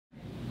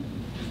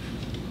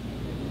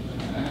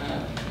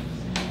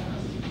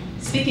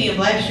Speaking of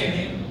live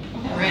streaming,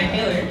 Ryan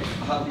Taylor.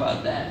 How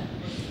about that?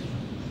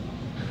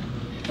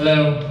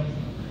 Hello.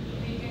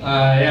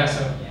 Yeah,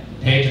 so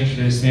Paige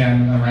introduced me.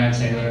 I'm Ryan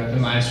Taylor. I've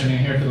been live streaming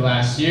here for the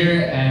last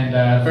year, and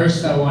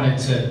first I wanted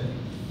to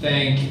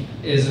thank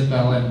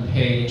Isabel and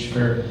Paige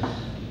for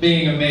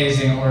being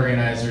amazing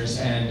organizers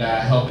and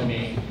helping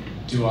me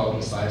do all of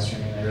this live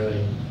streaming. They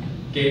really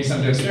gave me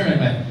something to experiment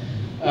with.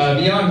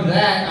 Beyond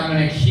that, I'm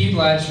going to keep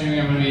live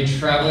streaming. I'm going to be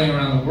traveling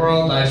around the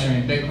world, live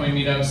streaming Bitcoin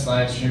meetups,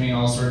 live streaming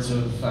all sorts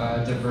of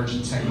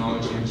divergent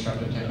technology and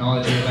disruptive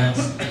technology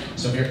events.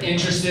 So if you're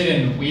interested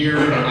in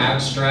weird,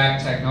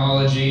 abstract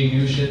technology,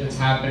 new shit that's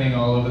happening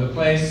all over the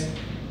place,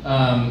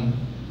 mfeo.tv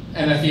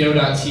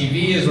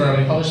is where I'll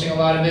be publishing a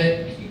lot of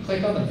it. If you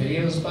click on the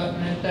videos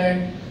button right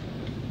there,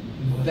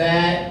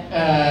 that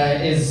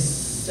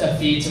is a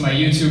feed to my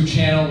YouTube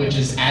channel, which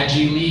is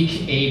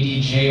Adjyleak,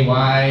 A-D-J-Y-L-E-A-K.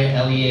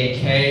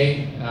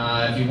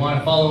 If you want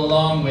to follow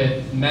along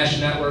with mesh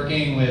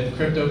networking, with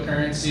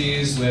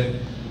cryptocurrencies, with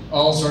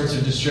all sorts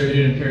of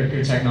distributed and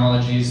peer-to-peer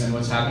technologies and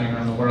what's happening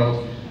around the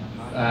world,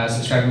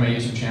 subscribe to my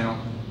YouTube channel.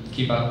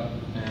 Keep up,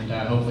 and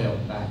hopefully I'll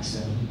be back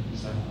soon.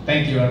 So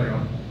thank you,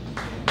 everyone.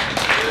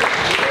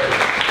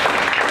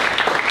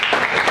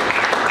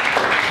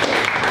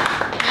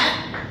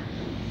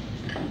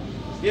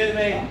 Excuse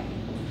me.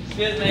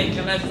 Excuse me,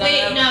 can I stand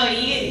Wait, up? no,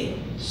 you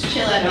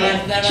chill out, Can I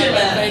man. stand Chill up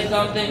and out. say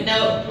something?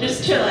 No,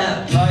 just chill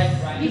out.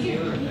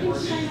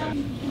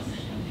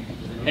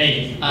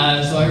 Hey,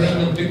 so I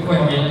run the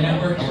Bitcoin Relay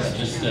Network. It's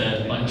just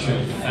a bunch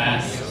of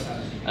fast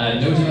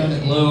nodes around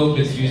the globe.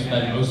 It's used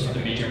by most of the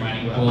major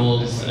mining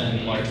pools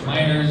and large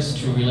miners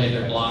to relay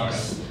their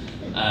blocks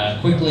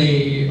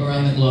quickly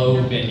around the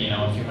globe in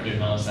a few hundred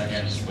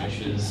milliseconds, which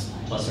is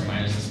plus or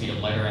minus the speed of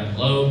light around the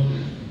globe.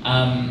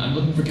 I'm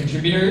looking for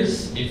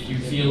contributors. If you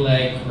feel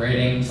like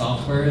writing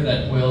software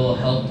that will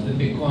help the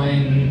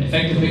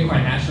effective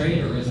Bitcoin hash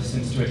rate or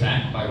resistance to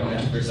attack by 1 or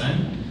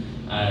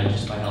 2%,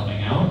 just by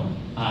helping out.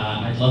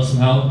 I'd love some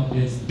help.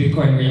 It's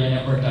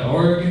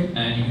bitcoinrelaynetwork.org,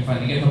 and you can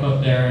find the GitHub up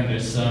there, and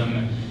there's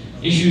some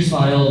issues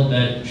filed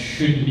that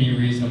should be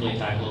reasonably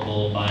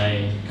tackleable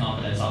by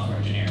competent software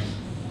engineers.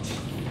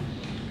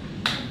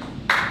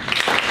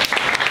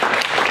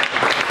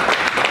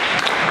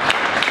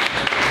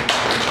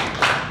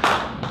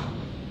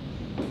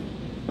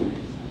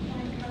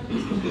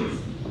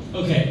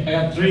 Okay, I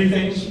got 3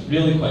 things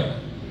really quick.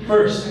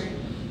 First,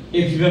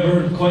 if you've ever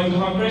heard of Coin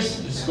Congress,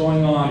 it's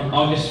going on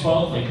August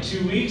 12th, like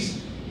 2 weeks.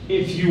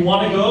 If you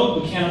want to go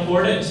but can't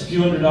afford it, it's a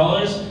few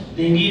 $100s.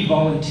 They need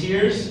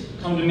volunteers.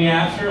 Come to me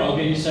after, I'll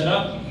get you set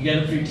up. You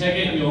get a free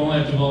ticket, you only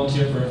have to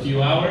volunteer for a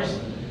few hours.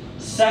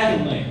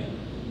 Secondly,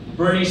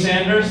 Bernie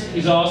Sanders,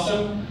 he's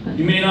awesome.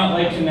 You may not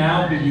like him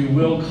now, but you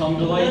will come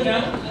to like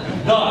him.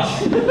 Thus,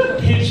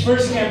 his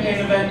first campaign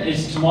event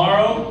is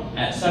tomorrow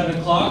at 7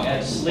 o'clock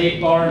at Slate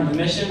Bar in the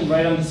Mission,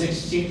 right on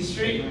 16th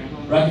Street.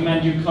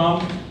 Recommend you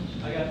come.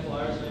 I got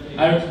flyers.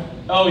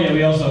 Oh yeah,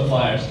 we also have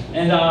flyers.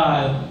 And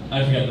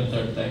I forgot the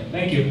third thing.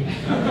 Thank you.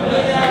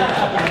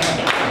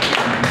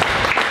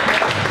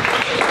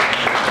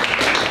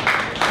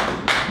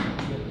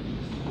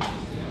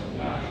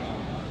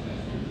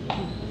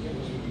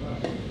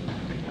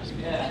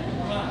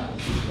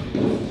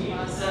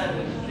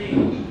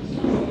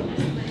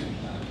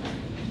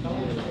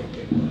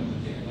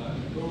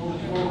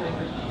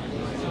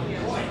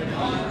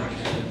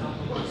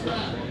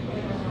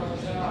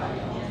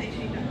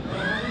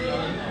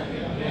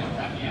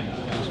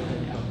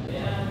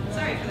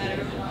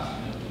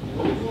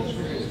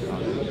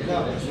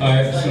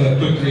 I just want to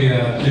quickly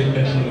take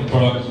mention of the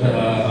product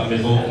I'm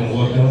involved in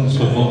working on. It's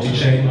called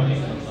Multi-Chain.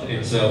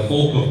 It's a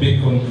fork of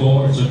Bitcoin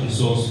Core. It's open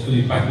source,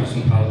 fully backwards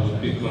compatible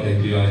with Bitcoin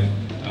API.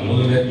 And what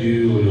it'll let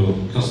you or your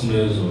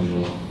customers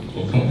or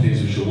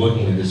companies which you're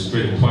working with is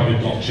create a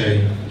private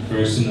blockchain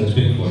very similar to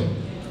Bitcoin.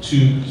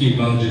 2 key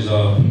advantages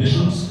are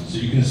permissions, so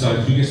you can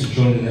decide who gets to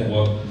join the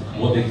network and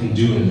what they can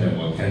do in the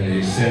network. Can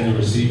they send or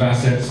receive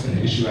assets? Can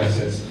they issue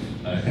assets?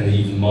 Can they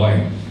even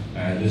mine?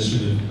 And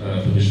administrative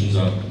permissions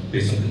are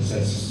based on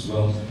consensus as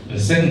well. And the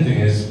second thing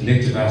is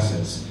native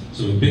assets.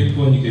 So with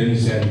Bitcoin, you can only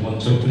send 1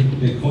 token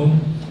Bitcoin,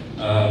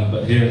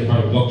 but here in the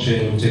private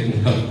blockchain, we're taking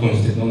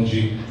Coin's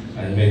technology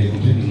and made it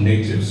completely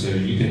native, so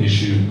you can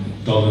issue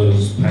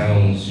dollars,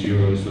 pounds,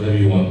 euros, whatever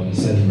you want, and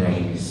send them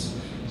around these.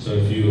 So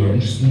if you are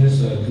interested in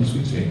this, come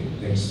speak to me.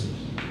 Thanks.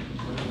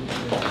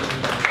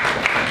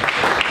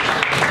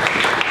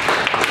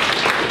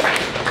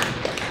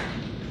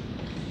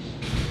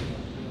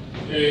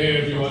 Hey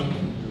everyone.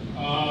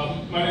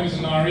 My name is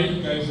Nari.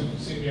 You guys have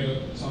seen me at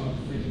a ton of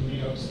freaking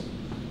meetups.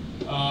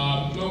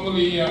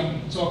 Normally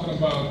I'm talking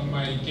about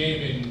my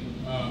gaming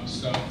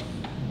stuff,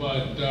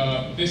 but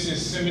this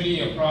is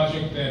Simity, a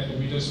project that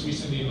we just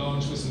recently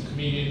launched with some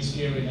comedians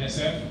here in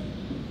SF.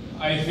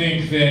 I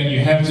think that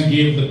you have to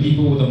give the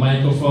people with the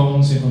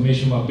microphones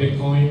information about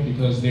Bitcoin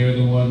because they're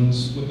the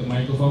ones with the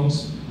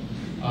microphones.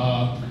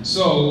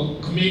 So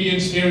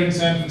comedians here in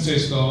San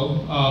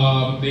Francisco,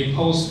 they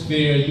post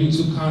their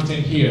YouTube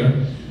content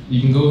here. You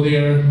can go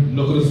there,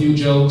 look at a few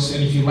jokes,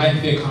 and if you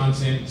like their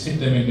content, tip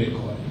them in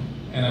Bitcoin.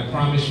 And I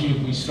promise you,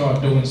 if we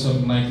start doing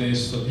something like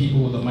this, the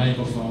people with the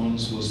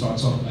microphones will start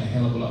talking a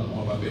hell of a lot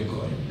more about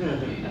Bitcoin.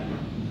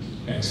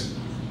 Thanks.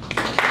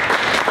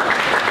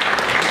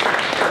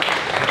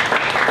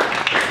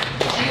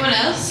 Anyone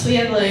else? We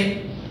have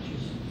like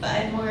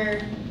 5 more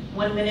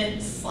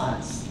 1-minute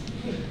slots.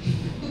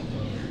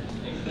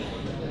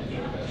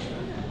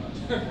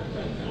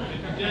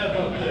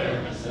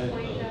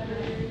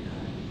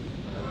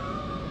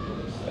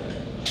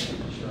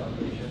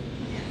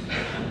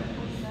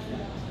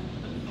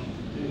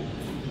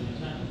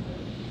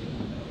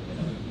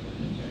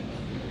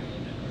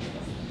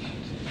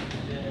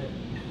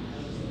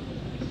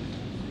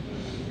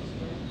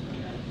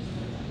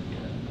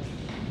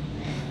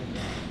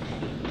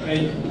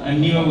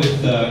 I'm Nima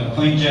with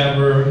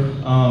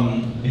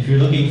CoinJabber. If you're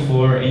looking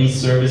for any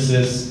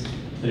services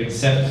that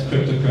accept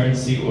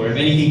cryptocurrency or have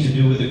anything to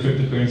do with the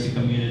cryptocurrency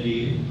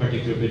community, in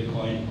particular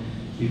Bitcoin,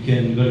 you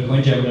can go to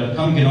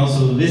coinjabber.com. You can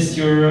also list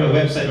your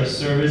website or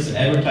service,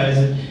 advertise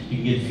it. You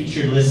can get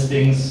featured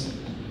listings,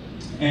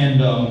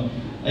 and I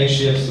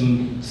actually have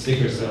some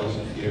sticker sales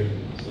here.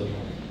 So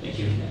thank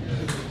you.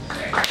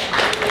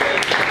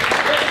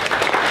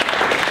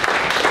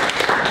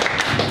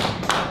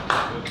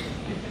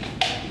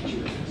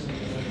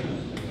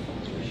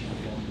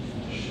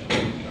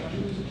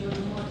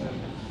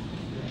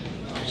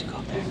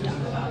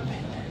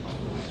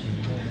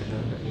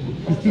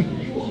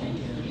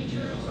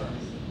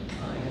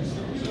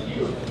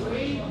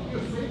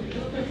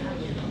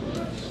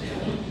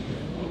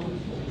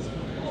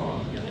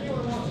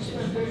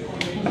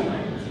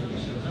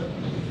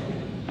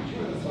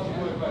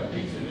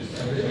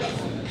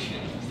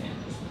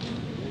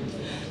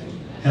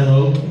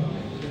 Hello.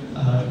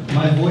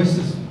 My voice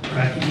is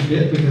cracking a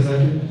bit because I've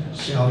been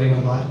shouting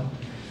a lot.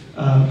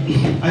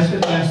 I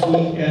spent last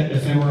week at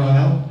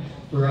Ephemeral,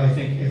 where I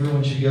think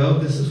everyone should go.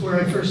 This is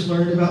where I first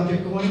learned about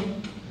Bitcoin.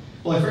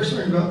 Well, I first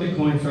learned about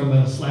Bitcoin from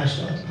a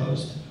Slashdot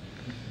post,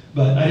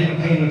 but I didn't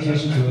pay any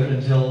attention to it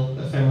until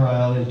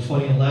Ephemeral in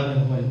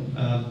 2011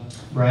 when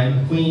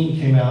Brian McQueen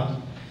came out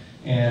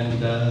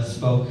and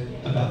spoke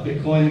about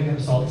Bitcoin and got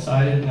us all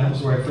excited, and that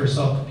was where I first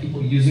saw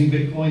people using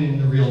Bitcoin in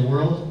the real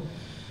world.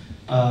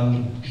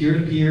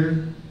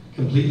 Peer-to-peer,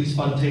 completely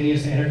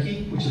spontaneous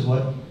anarchy, which is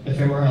what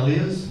Ephemeral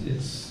is.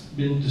 It's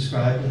been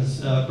described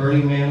as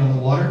Burning Man on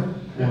the water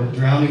or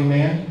Drowning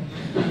Man.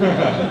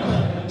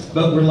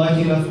 But we're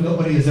lucky enough that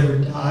nobody has ever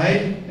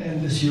died,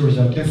 and this year was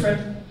no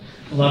different.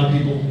 A lot of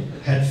people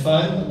had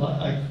fun.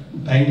 I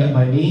banged up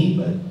my knee,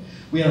 but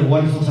we had a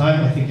wonderful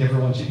time. I think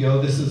everyone should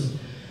go. This is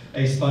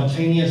a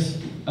spontaneous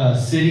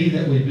city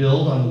that we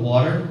build on the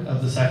water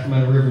of the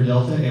Sacramento River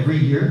Delta every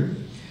year.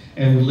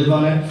 And we live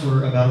on it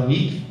for about a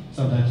week,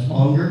 sometimes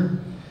longer.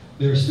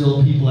 There are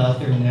still people out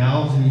there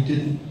now who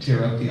didn't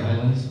tear up the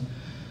islands.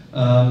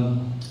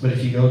 But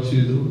if you go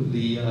to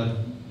the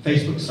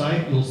Facebook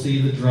site, you'll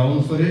see the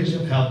drone footage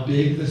of how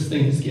big this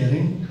thing is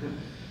getting.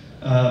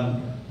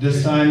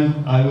 This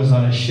time I was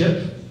on a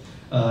ship,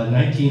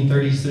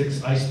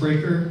 1936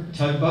 icebreaker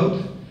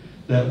tugboat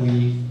that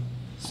we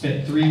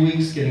spent 3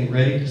 weeks getting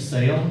ready to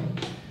sail,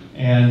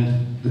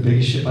 and the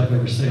biggest ship I've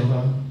ever sailed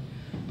on.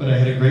 But I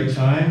had a great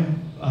time.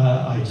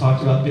 I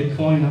talked about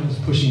Bitcoin. I was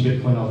pushing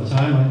Bitcoin all the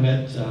time. I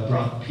met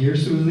Brock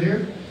Pierce, who was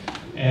there,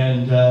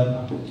 and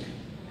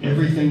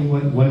everything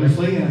went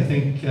wonderfully. And I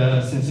think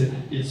since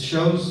it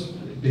shows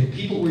that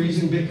people were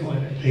using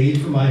Bitcoin, I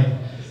paid for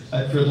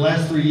for the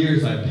last 3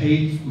 years, I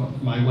paid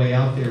my way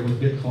out there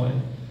with Bitcoin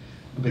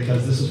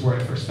because this is where I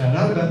first found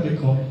out about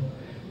Bitcoin.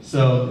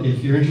 So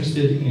if you're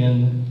interested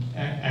in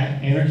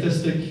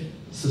anarchistic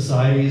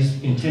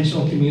societies,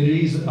 intentional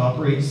communities that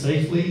operate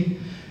safely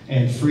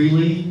and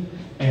freely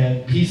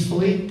and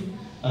peacefully,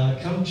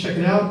 come check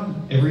it out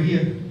every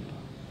year.